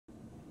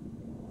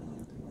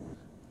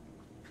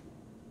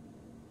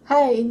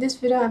Hi, in this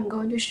video I'm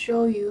going to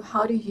show you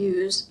how to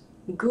use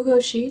Google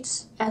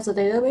Sheets as a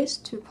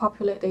database to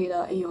populate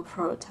data in your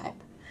prototype.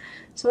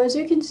 So as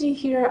you can see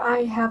here,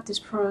 I have this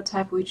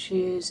prototype which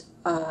is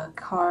a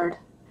card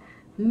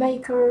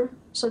maker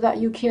so that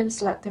you can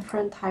select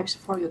different types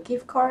for your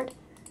gift card.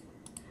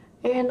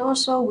 And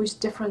also with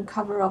different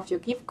cover of your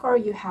gift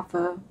card, you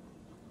have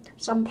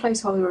some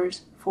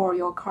placeholders for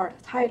your card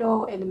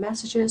title and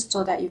messages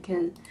so that you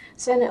can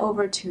send it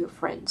over to your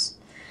friends.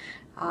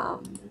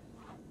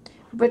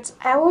 But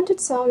I want to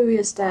tell you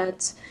is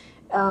that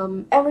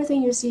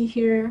everything you see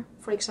here,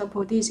 for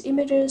example, these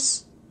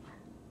images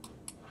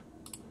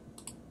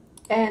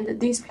and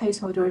these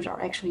placeholders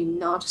are actually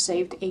not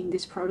saved in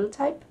this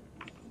prototype.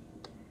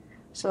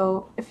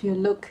 So if you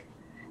look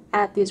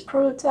at this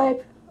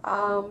prototype,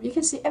 you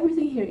can see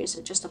everything here is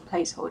just a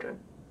placeholder.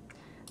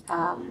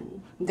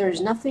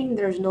 There's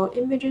no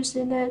images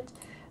in it.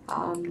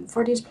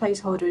 For these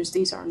placeholders,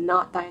 these are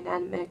not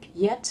dynamic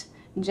yet,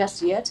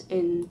 just yet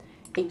in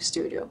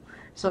Studio.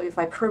 So if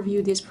I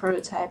preview this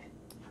prototype,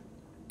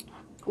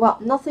 well,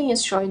 nothing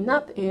is showing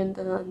up, and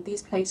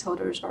these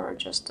placeholders are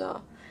just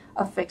a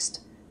fixed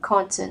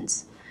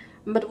content.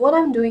 But what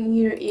I'm doing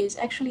here is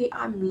actually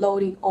I'm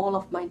loading all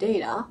of my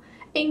data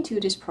into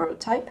this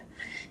prototype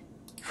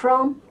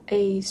from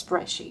a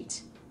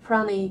spreadsheet,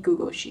 from a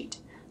Google Sheet.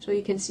 So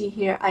you can see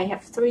here I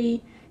have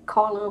 3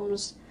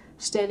 columns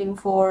standing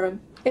for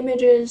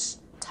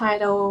images,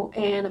 title,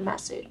 and a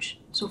message.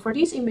 So for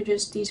these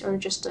images, these are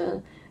just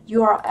a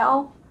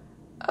URL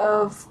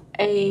of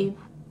a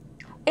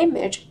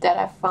image that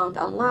I found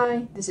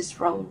online. This is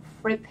from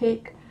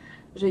FreePic,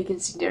 so you can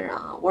see their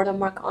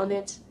watermark on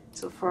it.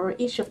 So for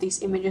each of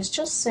these images,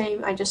 just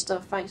same, I just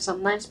find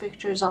some nice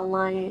pictures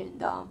online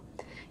and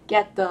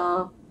get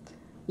the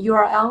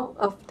URL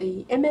of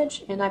the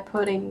image and I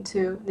put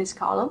into this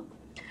column.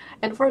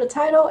 And for the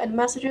title and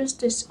messages,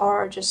 these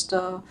are just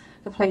the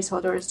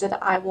placeholders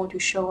that I want to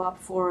show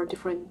up for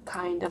different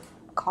kind of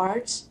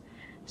cards.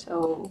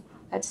 So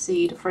let's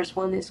see, the first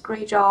one is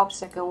great job,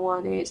 second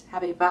one is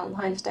happy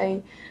Valentine's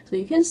Day. So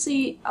you can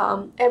see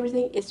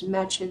everything is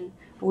matching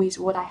with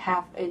what I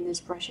have in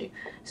this spreadsheet.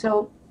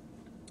 So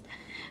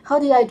how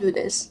did I do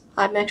this?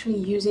 I'm actually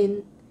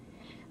using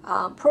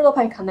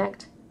ProtoPie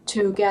Connect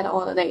to get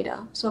all the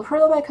data. So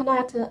ProtoPie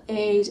Connect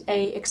is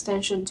a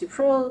extension to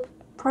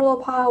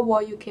ProtoPie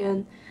where you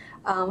can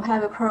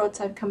have a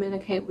prototype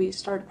communicate with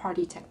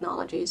third-party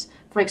technologies,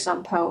 for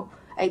example,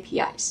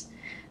 APIs.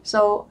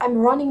 So I'm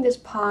running this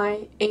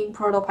Pi in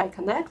ProtoPie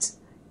Connect.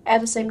 At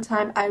the same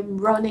time, I'm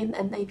running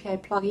an API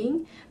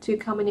plugin to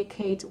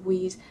communicate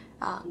with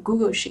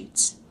Google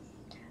Sheets.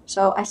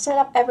 So I set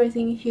up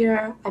everything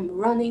here. I'm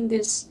running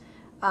this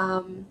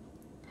plugin.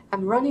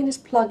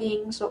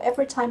 So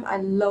every time I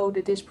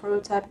load this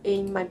prototype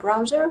in my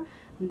browser,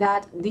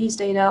 that these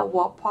data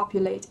will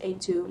populate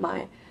into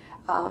my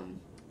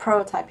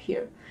prototype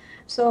here.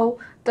 So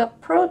the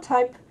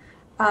prototype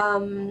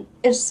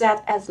is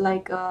set as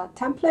like a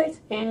template,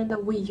 and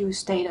we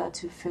use data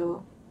to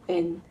fill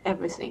in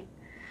everything.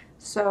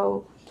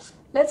 So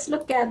let's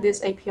look at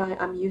this API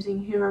I'm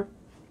using here.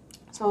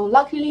 So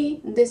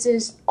luckily this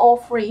is all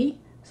free.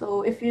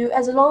 So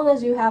as long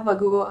as you have a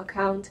Google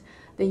account,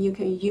 then you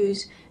can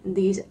use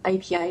these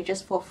API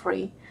just for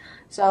free.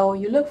 So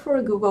you look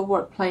for Google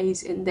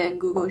Workplace and then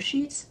Google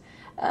Sheets.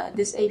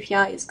 This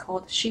API is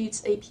called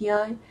Sheets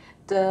API.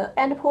 The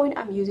endpoint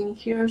I'm using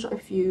here, so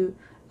if you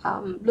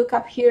look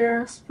up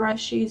here,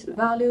 spreadsheet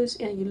values,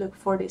 and you look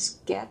for this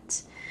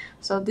get.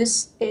 So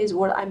this is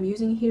what I'm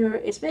using here.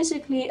 It's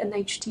basically an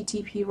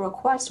HTTP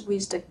request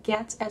with the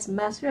get as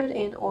method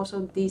and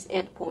also this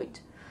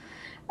endpoint.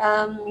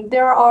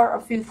 There are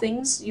a few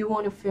things you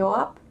want to fill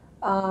up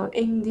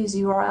in this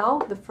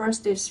URL. The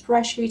first is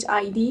spreadsheet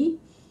ID.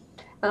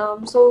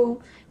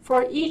 So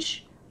for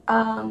each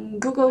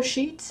Google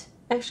Sheet,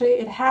 actually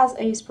it has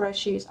a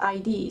spreadsheet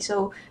ID.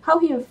 So how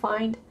can you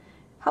find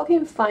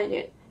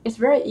it? It's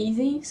very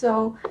easy.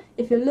 So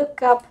if you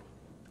look at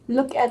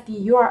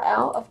the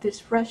URL of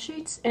this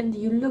spreadsheet and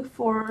you look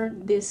for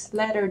this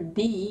letter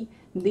D,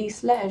 the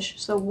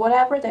slash, so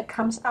whatever that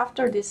comes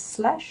after this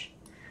slash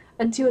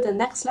until the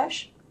next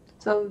slash,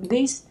 so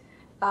this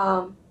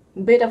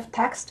bit of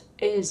text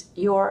is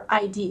your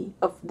ID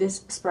of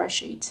this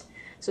spreadsheet.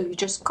 So you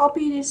just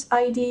copy this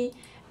ID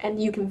and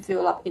you can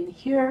fill up in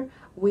here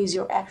with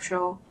your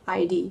actual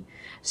ID.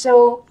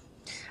 So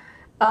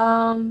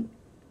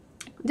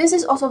this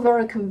is also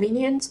very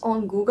convenient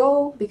on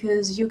Google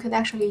because you can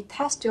actually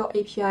test your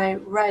API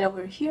right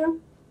over here.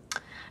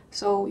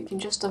 So you can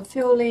just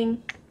fill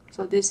in.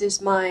 So this is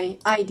my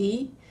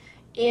ID,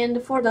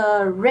 and for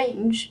the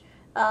range,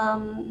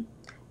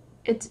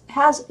 it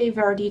has a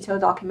very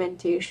detailed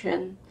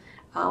documentation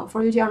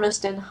for you to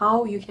understand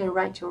how you can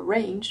write your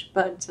range.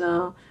 But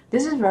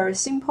this is very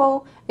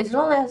simple. As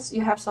long as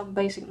you have some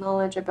basic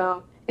knowledge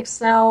about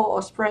Excel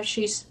or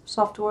spreadsheets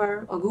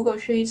software or Google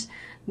Sheets,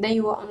 then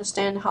you will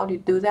understand how to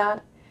do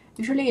that.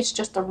 Usually it's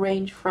just a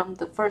range from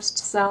the first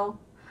cell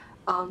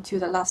to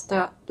the last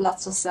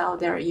cell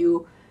there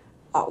you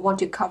want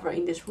to cover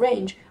in this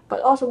range.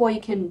 But also what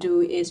you can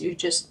do is you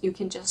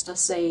can just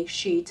say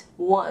sheet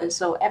 1.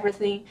 So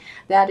everything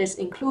that is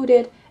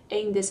included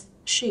in this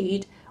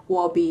sheet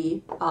will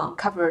be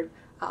covered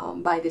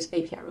by this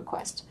API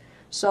request.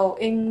 So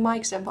in my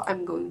example,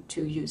 I'm going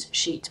to use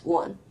sheet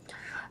 1.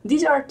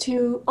 These are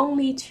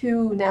only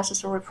two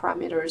necessary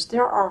parameters.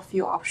 There are a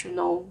few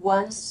optional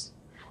ones,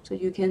 so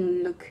you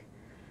can look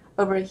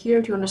over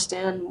here to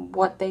understand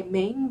what they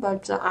mean,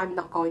 but I'm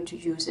not going to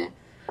use it.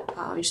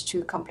 It's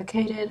too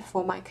complicated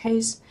for my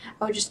case.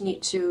 I'll just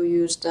need to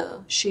use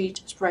the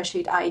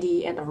spreadsheet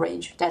ID and the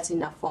range. That's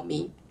enough for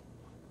me.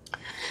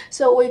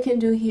 So what you can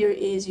do here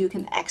is you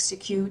can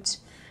execute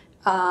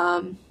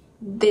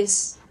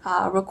this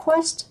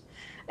request.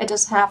 It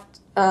does have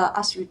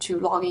ask you to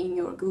log in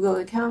your Google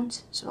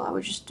account, so I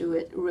will just do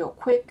it real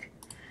quick.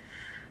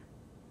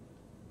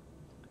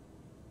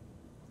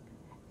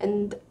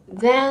 And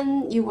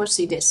then you will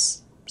see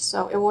this.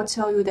 So it will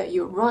tell you that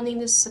you're running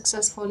this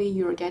successfully,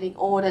 you're getting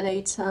all the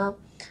data.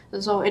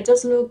 So it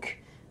does look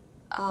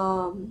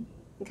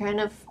kind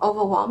of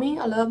overwhelming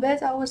a little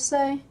bit, I would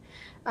say,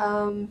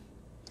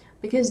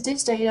 because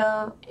this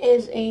data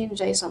is in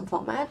JSON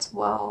format.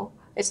 Well,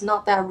 it's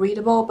not that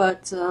readable,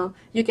 but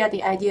you get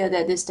the idea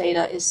that this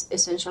data is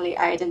essentially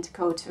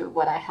identical to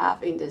what I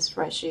have in this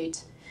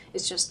spreadsheet.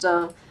 It's just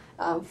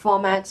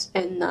format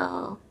in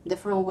a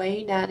different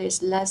way that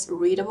is less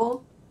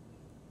readable.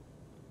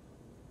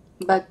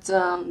 But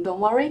don't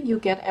worry, you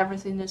get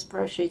everything in the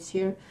spreadsheet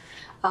here.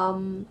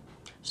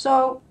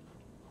 So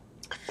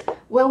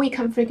when we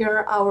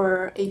configure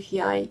our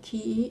API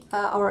key,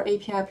 our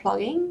API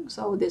plugin,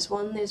 so this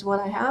one is what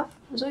I have.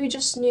 So you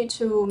just need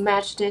to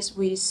match this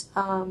with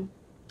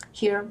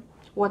here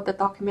what the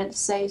document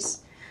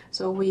says.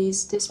 So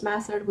with this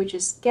method, which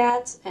is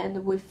get,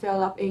 and we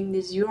fill up in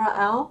this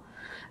URL.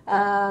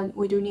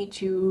 We do need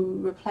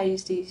to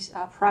replace these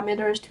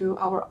parameters to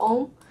our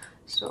own.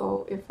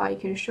 So if I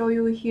can show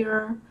you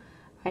here,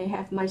 I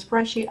have my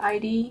spreadsheet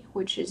ID,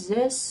 which is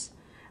this.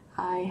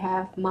 I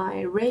have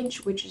my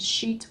range, which is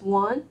sheet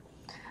 1.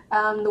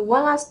 The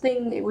one last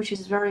thing which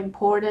is very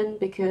important,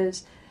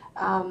 because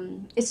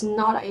it's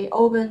not an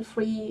open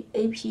free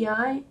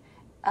API.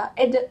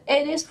 It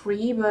is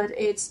free, but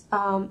it's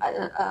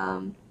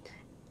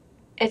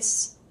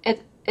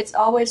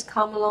always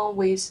come along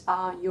with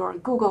your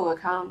Google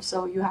account,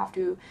 so you have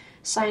to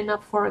sign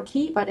up for a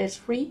key, but it's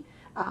free.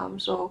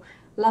 So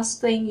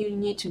last thing you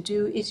need to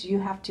do is you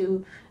have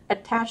to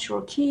attach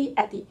your key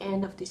at the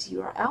end of this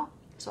URL.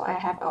 So I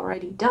have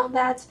already done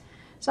that.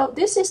 So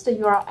this is the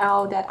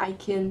URL that I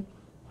can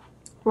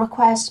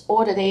request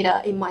all the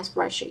data in my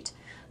spreadsheet.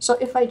 So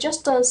if I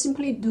just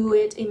simply do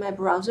it in my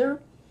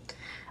browser,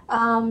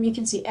 you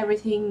can see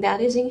everything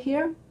that is in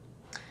here.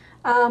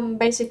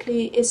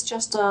 Basically, it's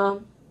just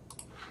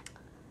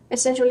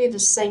essentially the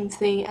same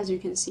thing as you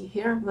can see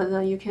here, but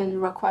you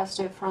can request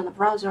it from the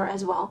browser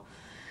as well.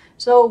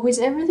 So with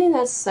everything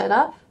that's set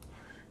up,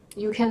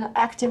 you can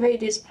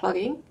activate this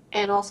plugin,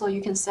 and also you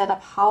can set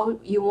up how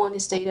you want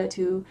this data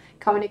to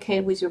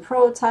communicate with your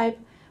prototype,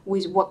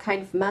 with what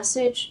kind of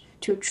message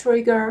to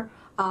trigger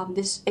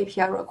this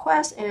API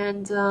request,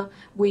 and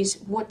with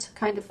what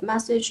kind of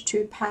message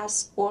to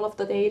pass all of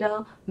the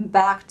data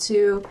back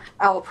to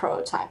our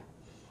prototype.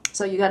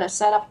 So you gotta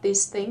set up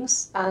these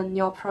things on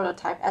your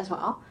prototype as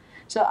well.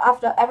 So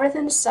after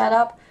everything's set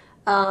up,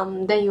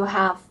 then you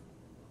have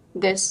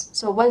this.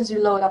 So once you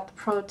load up the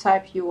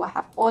prototype, you will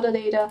have all the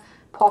data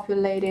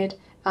populated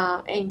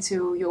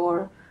into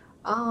your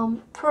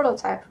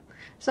prototype.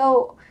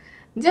 So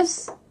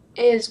this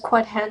is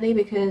quite handy,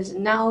 because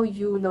now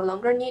you no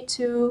longer need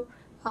to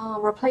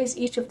replace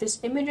each of these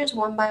images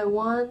one by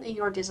one in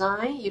your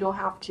design. You don't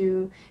have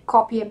to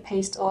copy and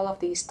paste all of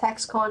these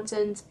text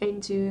content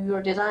into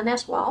your design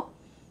as well.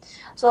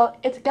 So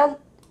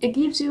it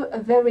gives you a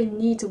very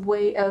neat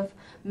way of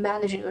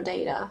managing your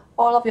data.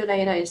 All of your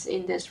data is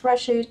in this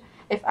spreadsheet.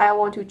 If I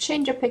want to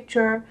change a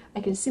picture, I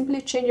can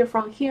simply change it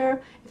from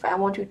here. If I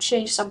want to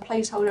change some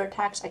placeholder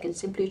text, I can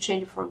simply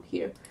change it from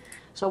here.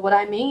 So what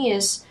I mean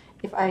is,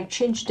 if I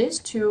change this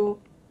to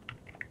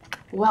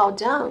well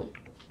done,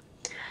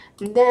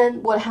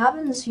 then what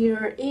happens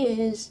here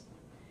is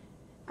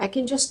I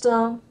can just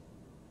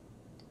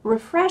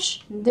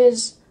refresh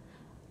this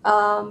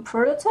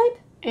prototype,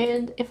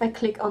 and if I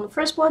click on the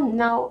first one,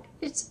 now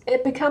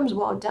it becomes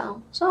well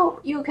done.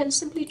 So you can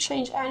simply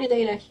change any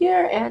data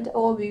here, and it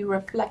will be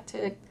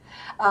reflected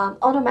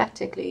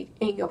automatically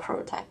in your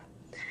prototype.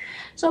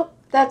 So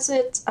that's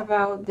it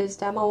about this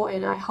demo,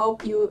 and I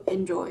hope you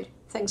enjoyed.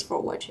 Thanks for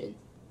watching.